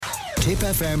Tip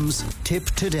FM's Tip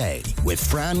Today with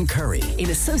Fran Curry. In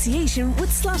association with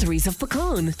Slattery's of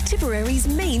Pecan, Tipperary's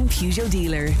main Peugeot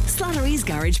dealer. Slattery's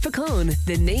Garage Pecan,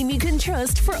 the name you can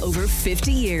trust for over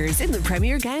 50 years in the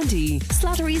Premier County.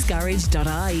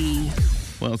 Slattery'sGarage.ie.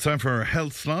 Well, it's time for our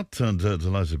health slot, and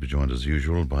delighted to be joined as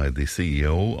usual by the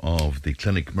CEO of the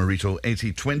clinic Mareto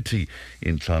 8020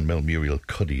 in Clonmel. Muriel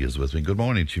Cuddy is with me. Good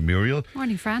morning to you, Muriel.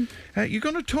 Morning, Fran. You're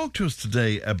going to talk to us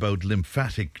today about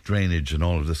lymphatic drainage and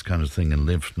all of this kind of thing in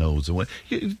lymph nodes.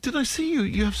 Did I see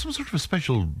you have some sort of a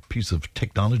special piece of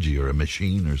technology or a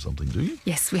machine or something, do you?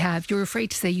 Yes, we have. You're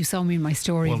afraid to say you saw me in my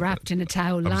story, wrapped in a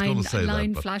towel, lying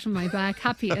flat on my back,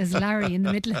 happy as Larry in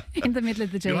the middle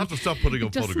of the day. You'll have to stop putting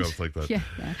up photographs like that. Yeah.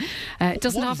 It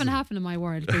doesn't often happen in my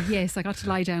world, but yes, I got to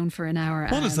lie down for an hour.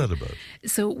 What is that about?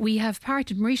 So we have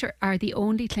partnered, Mareto are the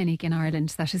only clinic in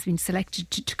Ireland that has been selected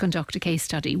to conduct a case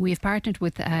study. We have partnered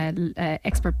with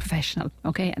Expert Professional,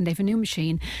 okay, and they have a new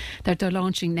machine that they're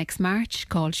launching next March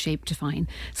called Shape Define.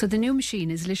 So the new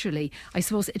machine is literally, I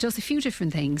suppose, it does a few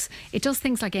different things. It does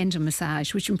things like endo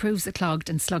massage, which improves the clogged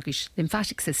and sluggish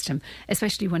lymphatic system,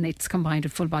 especially when it's combined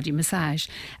with full body massage.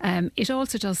 It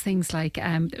also does things like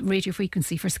radio frequency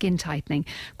for skin tightening,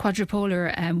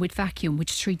 quadripolar with vacuum,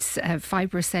 which treats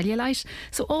fibrous cellulite.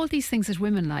 So all these things that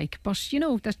women like, but you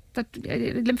know that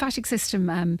lymphatic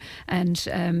system and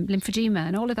lymphoedema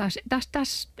and all of that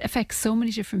affects so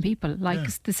many different people.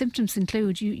 Like the symptoms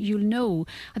include, you'll know,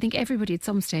 I think everybody at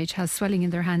some stage has swelling in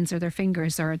their hands or their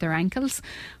fingers or their ankles,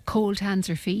 cold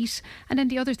hands or feet, and then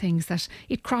the other things that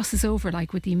it crosses over,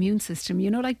 like with the immune system,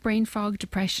 you know, like brain fog,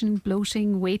 depression,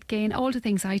 bloating, weight gain, all the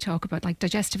things I talk about, like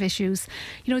digestive issues,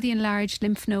 you know, the enlarged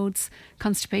lymph nodes,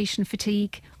 constipation,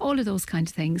 fatigue, all of those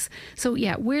kinds of things. So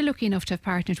yeah, we're lucky enough to have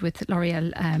partnered with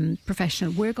L'Oreal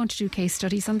Professional. We're going to do case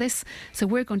studies on this, so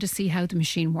we're going to see how the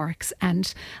machine works,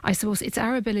 and I suppose it's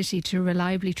our ability to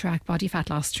reliably track body fat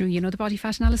loss through, you know, the body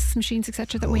fat analysis machines,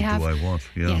 etc. that we have. Do I want?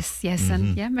 Yeah. Yes,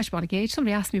 and metabolic age.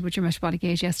 Somebody asked me about your metabolic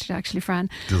age yesterday, actually, Fran.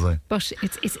 Did they? But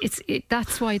it's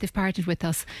that's why they've partnered with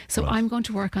us. So I'm going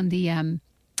to work on the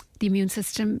immune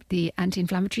system, the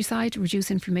anti-inflammatory side, reduce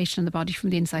inflammation in the body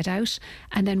from the inside out,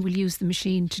 and then we'll use the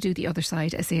machine to do the other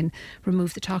side, as in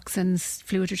remove the toxins,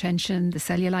 fluid retention, the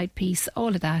cellulite piece,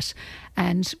 all of that.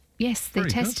 And yes, they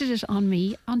tested it on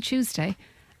me on Tuesday,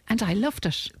 and I loved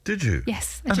it. Did you?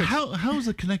 Yes, I did. How is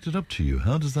it connected up to you?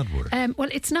 How does that work? Well,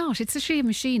 it's not. It's actually a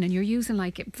machine, and you're using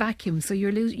like vacuum, so you're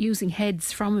using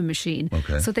heads from a machine.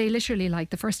 Okay. So they literally,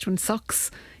 like, the first one sucks,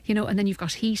 you know, and then you've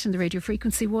got heat in the radio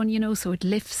frequency one, you know, so it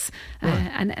lifts,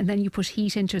 and then you put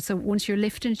heat into it. So once you're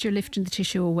lifting it, you're lifting the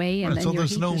tissue away, and then so you're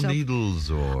there's no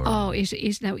needles or... Oh, it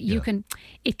is now.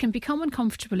 It can become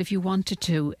uncomfortable if you wanted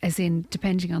to, as in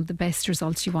depending on the best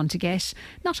results you want to get.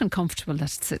 Not uncomfortable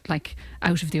that's like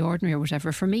out of the ordinary or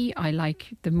whatever. For me, I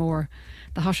like the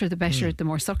hotter the better, the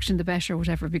more suction the better,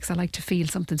 whatever, because I like to feel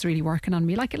something's really working on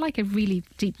me, like a really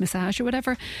deep massage or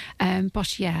whatever. I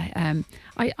thought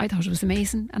it was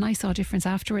amazing, and I saw a difference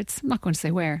afterwards. I'm not going to say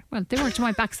where. Well, they worked on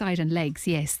my backside and legs,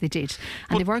 yes, they did,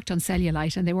 and they worked on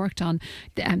cellulite, and they worked on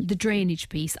the drainage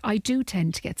piece. I do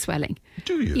tend to get swelling.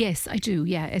 Do you? Yes, I do.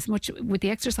 Yeah, as much with the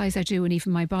exercise I do, and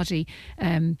even my body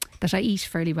that I eat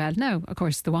fairly well. Now, of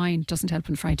course, the wine doesn't help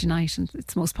on Friday night, and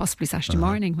it's most possibly Saturday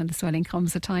morning when the swelling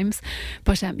comes at times.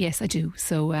 But yes, I do.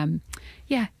 So I'm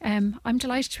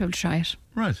delighted to be able to try it.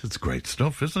 Right, it's great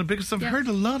stuff, isn't it? Because I've heard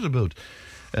a lot about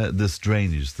this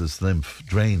drainage, this lymph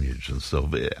drainage and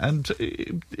stuff. And,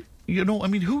 you know, I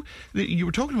mean, you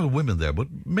were talking about women there, but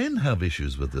men have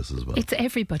issues with this as well. It's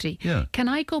everybody. Yeah. Can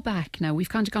I go back now? We've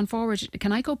kind of gone forward.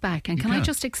 Can I go back and can I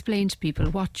just explain to people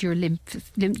what your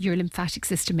lymphatic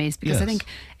system is? Because I think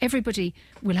everybody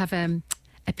will have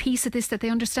a piece of this that they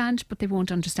understand, but they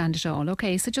won't understand it all.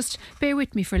 Okay, so just bear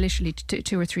with me for literally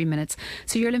 2 or 3 minutes.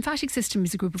 So your lymphatic system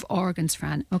is a group of organs,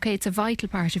 Fran. Okay, it's a vital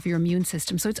part of your immune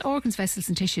system. So it's organs, vessels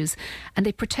and tissues, and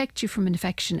they protect you from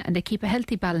infection, and they keep a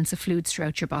healthy balance of fluids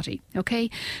throughout your body. Okay,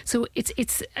 so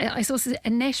it's I suppose a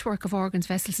network of organs,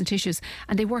 vessels and tissues,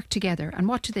 and they work together. And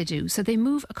what do? So they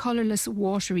move a colourless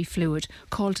watery fluid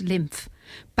called lymph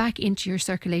back into your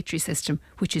circulatory system,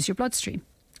 which is your bloodstream.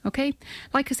 Okay,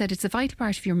 like I said, it's a vital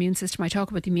part of your immune system. I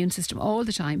talk about the immune system all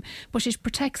the time, but it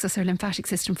protects us, our lymphatic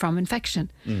system, from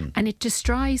infection, and it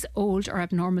destroys old or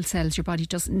abnormal cells your body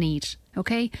doesn't need.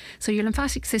 Okay, so your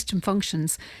lymphatic system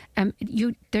functions.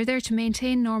 They're there to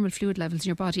maintain normal fluid levels in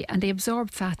your body, and they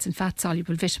absorb fats and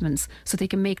fat-soluble vitamins so they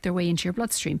can make their way into your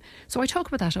bloodstream. So I talk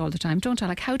about that all the time, don't I?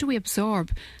 Like, how do we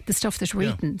absorb the stuff that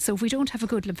we're eating? So if we don't have a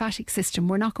good lymphatic system,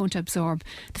 we're not going to absorb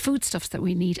the foodstuffs that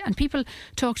we need. And people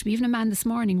talk to me. Even a man this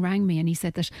morning rang me and he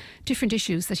said that different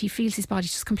issues, that he feels his body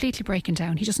just completely breaking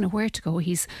down. He doesn't know where to go.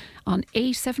 He's on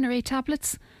 7 or 8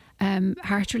 tablets.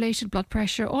 Heart-related, blood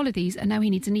pressure, all of these, and now he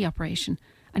needs a knee operation.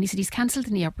 And he said he's cancelled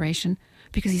the knee operation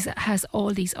because he has all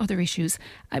these other issues,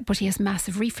 but he has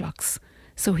massive reflux.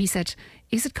 So he said,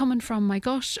 is it coming from my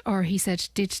gut? Or he said,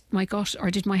 did my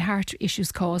heart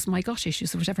issues cause my gut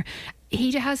issues or whatever?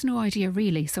 He has no idea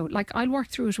really. So like, I'll work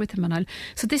through it with him, and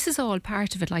so this is all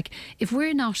part of it. Like, if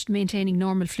we're not maintaining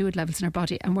normal fluid levels in our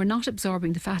body and we're not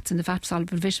absorbing the fats and the fat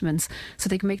soluble vitamins so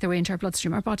they can make their way into our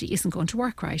bloodstream, our body isn't going to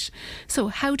work right. So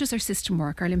how does our system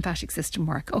work, our lymphatic system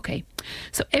work? Okay,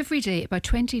 so every day about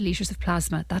 20 litres of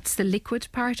plasma, that's the liquid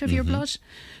part of your blood,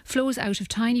 flows out of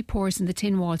tiny pores in the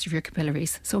thin walls of your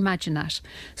capillaries. So imagine that.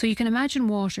 So you can imagine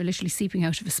water literally seeping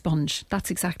out of a sponge.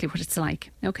 That's exactly what it's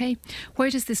like. Okay, where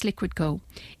does this liquid go?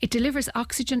 It delivers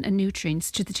oxygen and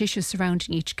nutrients to the tissues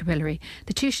surrounding each capillary.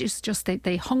 The tissues just,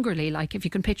 they hungrily, like if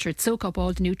you can picture it, soak up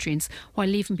all the nutrients while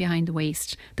leaving behind the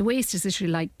waste. The waste is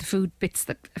literally like the food bits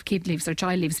that a kid leaves, their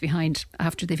child leaves behind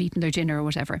after they've eaten their dinner or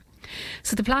whatever.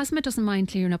 So the plasma doesn't mind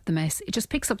clearing up the mess. It just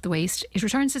picks up the waste. It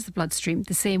returns to the bloodstream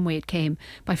the same way it came,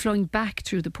 by flowing back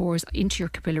through the pores into your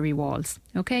capillary walls.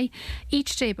 Okay,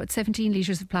 each day about 17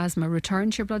 litres of plasma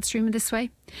return to your bloodstream in this way.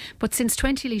 But since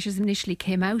 20 litres initially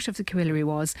came out of the capillary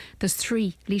walls, there's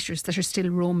 3 litres that are still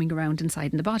roaming around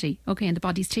inside in the body, okay, in the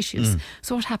body's tissues.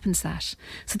 So what happens that?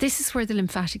 So this is where the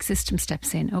lymphatic system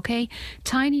steps in, okay?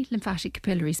 Tiny lymphatic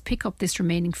capillaries pick up this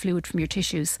remaining fluid from your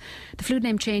tissues. The fluid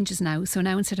name changes now, so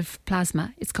now instead of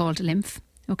plasma, it's called lymph.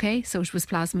 Okay, so it was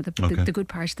plasma, the good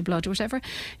part of the blood or whatever.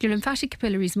 Your lymphatic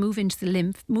capillaries move the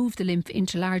lymph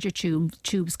into larger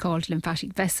tubes called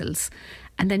lymphatic vessels.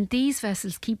 And then these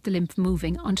vessels keep the lymph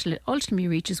moving until it ultimately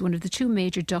reaches one of the 2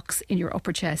 major ducts in your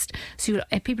upper chest. So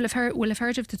people will have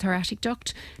heard of the thoracic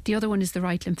duct. The other one is the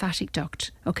right lymphatic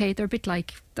duct. Okay, they're a bit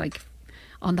like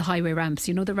on the highway ramps,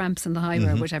 you know, the ramps on the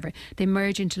highway or whatever. They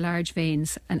merge into large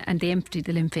veins and they empty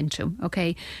the lymph into them,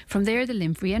 okay? From there, the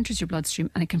lymph re-enters your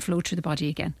bloodstream and it can flow through the body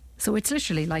again. So it's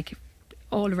literally like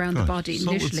all around the body, so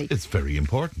literally. It's very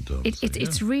important, though.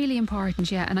 It's really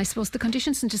important, yeah. And I suppose the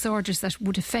conditions and disorders that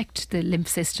would affect the lymph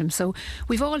system. So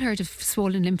we've all heard of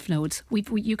swollen lymph nodes.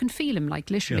 You can feel them, like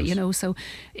literally, you know. So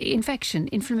infection,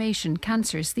 inflammation,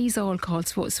 cancers, these all called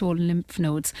swollen lymph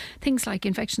nodes. Things like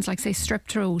infections like, say, strep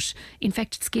throat,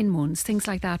 infected skin wounds, things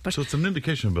like that. But so it's an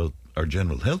indication about our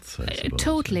general health, I suppose.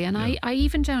 Totally. And I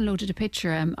even downloaded a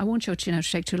picture. I won't show it to you now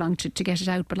to take too long to get it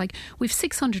out, but like, we've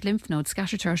 600 lymph nodes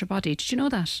scattered throughout our body. Did you know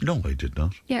that? No, I did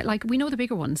not. Yeah, like we know the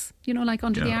bigger ones, you know, like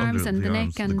under the arms and the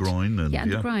neck and the groin and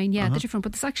the groin, the different,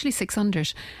 but there's actually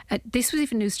 600. This was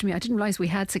even news to me. I didn't realise we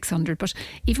had 600, but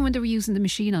even when they were using the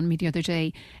machine on me the other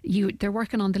day, they're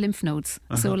working on the lymph nodes.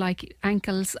 So like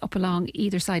ankles up along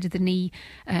either side of the knee,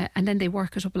 and then they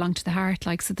work it up along to the heart,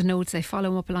 like, so the nodes, they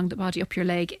follow up along the body, up your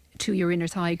leg to your inner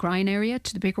thigh groin area,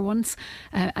 to the bigger ones,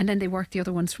 and then they work the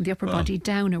other ones from the upper body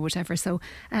down or whatever. So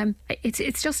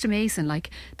it's just amazing.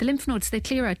 Like, the lymph nodes, they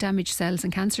clear out damaged cells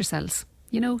and cancer cells.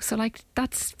 You know, so like,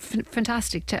 that's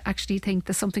fantastic to actually think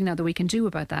there's something now that we can do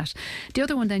about that. The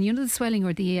other one then, you know, the swelling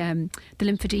or the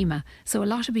lymphoedema. So a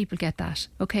lot of people get that,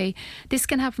 okay? This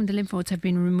can happen when the lymph nodes have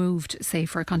been removed, say,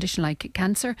 for a condition like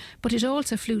cancer, but it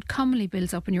also, fluid commonly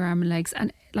builds up in your arm and legs.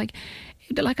 And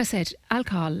like I said,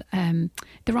 alcohol, the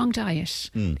wrong diet,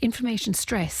 inflammation,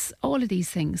 stress, all of these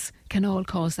things can all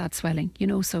cause that swelling, you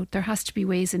know, so there has to be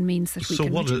ways and means that we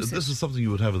can reduce it. This is something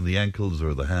you would have in the ankles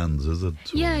or the hands, is it?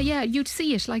 Yeah, you'd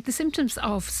see it, like the symptoms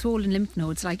of swollen lymph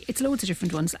nodes, like it's loads of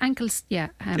different ones. Ankles,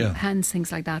 hands,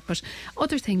 things like that, but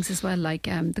other things as well, like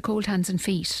the cold hands and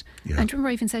feet. And remember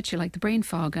I even said to you, like the brain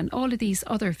fog and all of these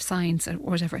other signs or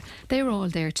whatever, they're all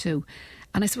there too.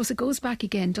 And I suppose it goes back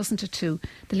again, doesn't it, to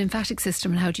the lymphatic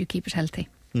system and how do you keep it healthy.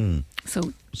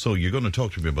 So you're going to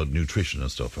talk to me about nutrition and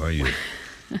stuff, are you?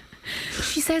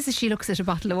 She says as she looks at a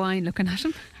bottle of wine looking at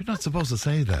him. You're not supposed to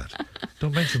say that.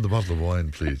 Don't mention the bottle of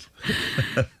wine, please.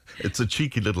 It's a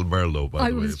cheeky little Merlot, by the way.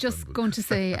 I was just going to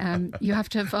say, you have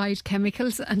to avoid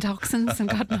chemicals and toxins and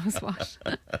God knows what.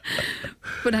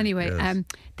 But anyway,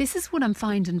 this is what I'm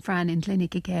finding, Fran, in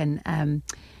clinic again.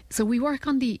 So we work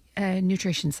on the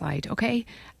nutrition side, okay?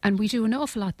 And we do an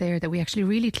awful lot there that we actually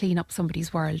really clean up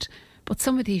somebody's world. But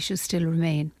some of the issues still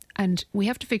remain. And we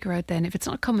have to figure out then if it's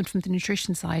not coming from the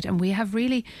nutrition side. And we have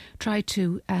really tried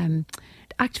to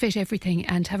activate everything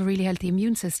and have a really healthy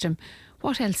immune system,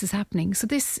 what else is happening? So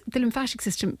the lymphatic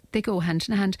system, they go hand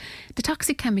in hand. The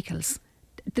toxic chemicals,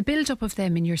 the build-up of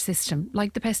them in your system,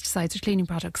 like the pesticides or cleaning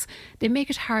products, they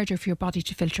make it harder for your body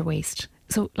to filter waste.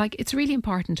 So, like, it's really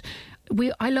important.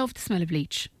 I love the smell of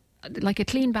bleach, like a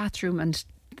clean bathroom and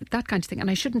that kind of thing.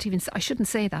 And I shouldn't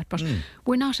say that, but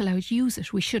we're not allowed to use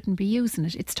it. We shouldn't be using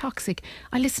it. It's toxic.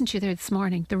 I listened to you there this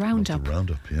morning, the Roundup. The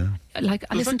Roundup, yeah. Like,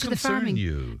 I Does listen that to the farming.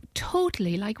 you?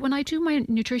 Totally. Like, when I do my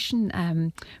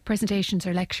nutrition presentations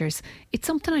or lectures, it's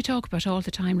something I talk about all the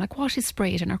time. Like, what is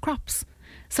sprayed in our crops?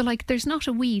 So, like, there's not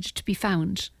a weed to be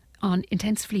found on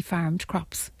intensively farmed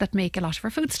crops that make a lot of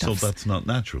our foodstuffs. So that's not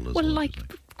natural as well. Well, like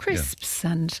crisps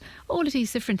and all of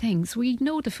these different things. We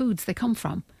know the foods they come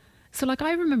from. So, like,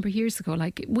 I remember years ago,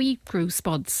 like, we grew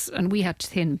spuds and we had to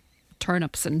thin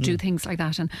turnips and do things like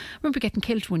that. And I remember getting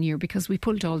killed one year because we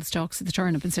pulled all the stalks of the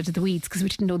turnip instead of the weeds because we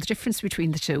didn't know the difference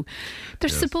between the two.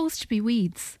 There's supposed to be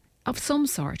weeds of some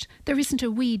sort. There isn't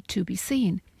a weed to be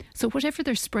seen. So whatever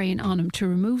they're spraying on them to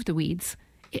remove the weeds,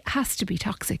 it has to be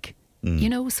toxic. You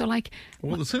know, so like...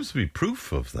 Well, there seems to be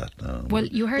proof of that now. Well,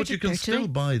 you heard but you can still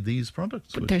buy these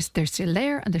products. But they're still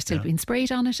there and they're still being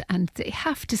sprayed on it and they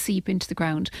have to seep into the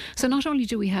ground. So not only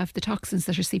do we have the toxins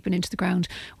that are seeping into the ground,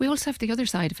 we also have the other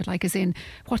side of it, like as in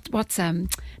what's the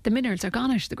minerals are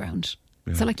gone out of the ground.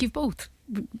 Yeah. So like you've both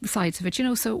sides of it, you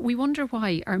know, so we wonder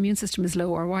why our immune system is low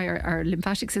or why our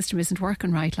lymphatic system isn't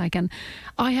working right. Like, and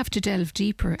I have to delve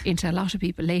deeper into a lot of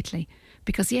people lately.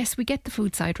 Because yes, we get the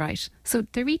food side right, so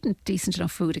they're eating decent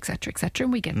enough food, etc.,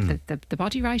 and we get the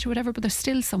body right or whatever, but there's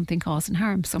still something causing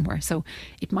harm somewhere. So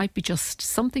it might be just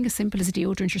something as simple as a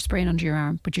deodorant you're spraying under your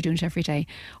arm, but you're doing it every day,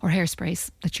 or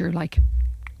hairsprays that you're like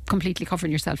completely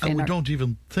covering yourself in. We don't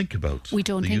even think about. We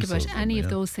don't think about any of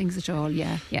those things at all.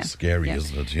 Yeah. Scary,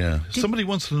 isn't it? Yeah. Somebody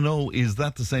wants to know: is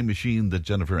that the same machine that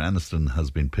Jennifer Aniston has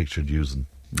been pictured using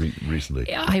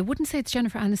recently? I wouldn't say it's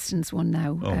Jennifer Aniston's one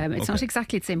now. It's not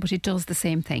exactly the same, but it does the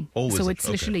same thing. So it's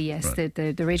literally, yes, right.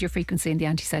 the radio frequency and the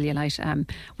anti-cellulite.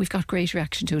 We've got great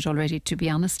reaction to it already, to be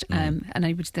honest. And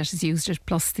that has used it,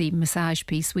 plus the massage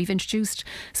piece. We've introduced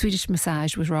Swedish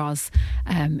massage with Roz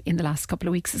in the last couple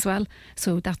of weeks as well.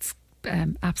 So that's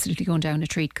absolutely going down a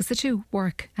treat because the two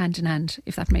work hand in hand,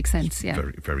 if that makes sense. Yeah,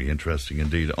 very, very interesting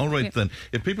indeed. All right, then,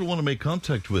 if people want to make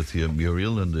contact with you,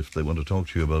 Muriel, and if they want to talk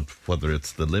to you about whether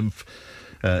it's the lymph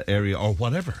area or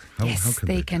whatever, how can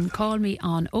they can call me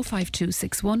on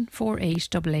 05261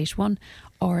 48881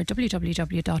 or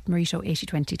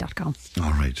www.mareto8020.com.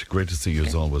 All right, great to see you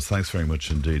as always. Thanks very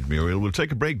much indeed, Muriel. We'll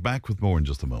take a break, back with more in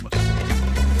just a moment.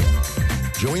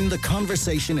 Join the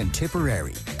conversation in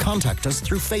Tipperary. Contact us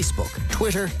through Facebook,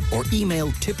 Twitter, or email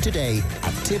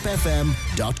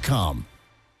tiptoday@tipfm.com.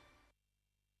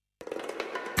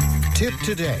 Tip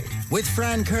Today with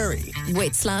Fran Curry.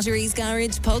 With Slattery's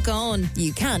Garage, Puckane.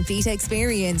 You can't beat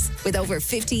experience. With over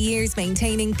 50 years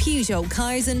maintaining Peugeot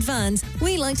cars and vans,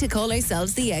 we like to call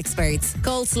ourselves the experts.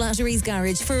 Call Slattery's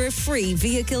Garage for a free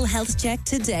vehicle health check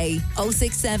today.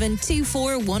 067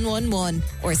 24111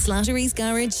 or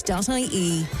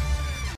slatterysgarage.ie.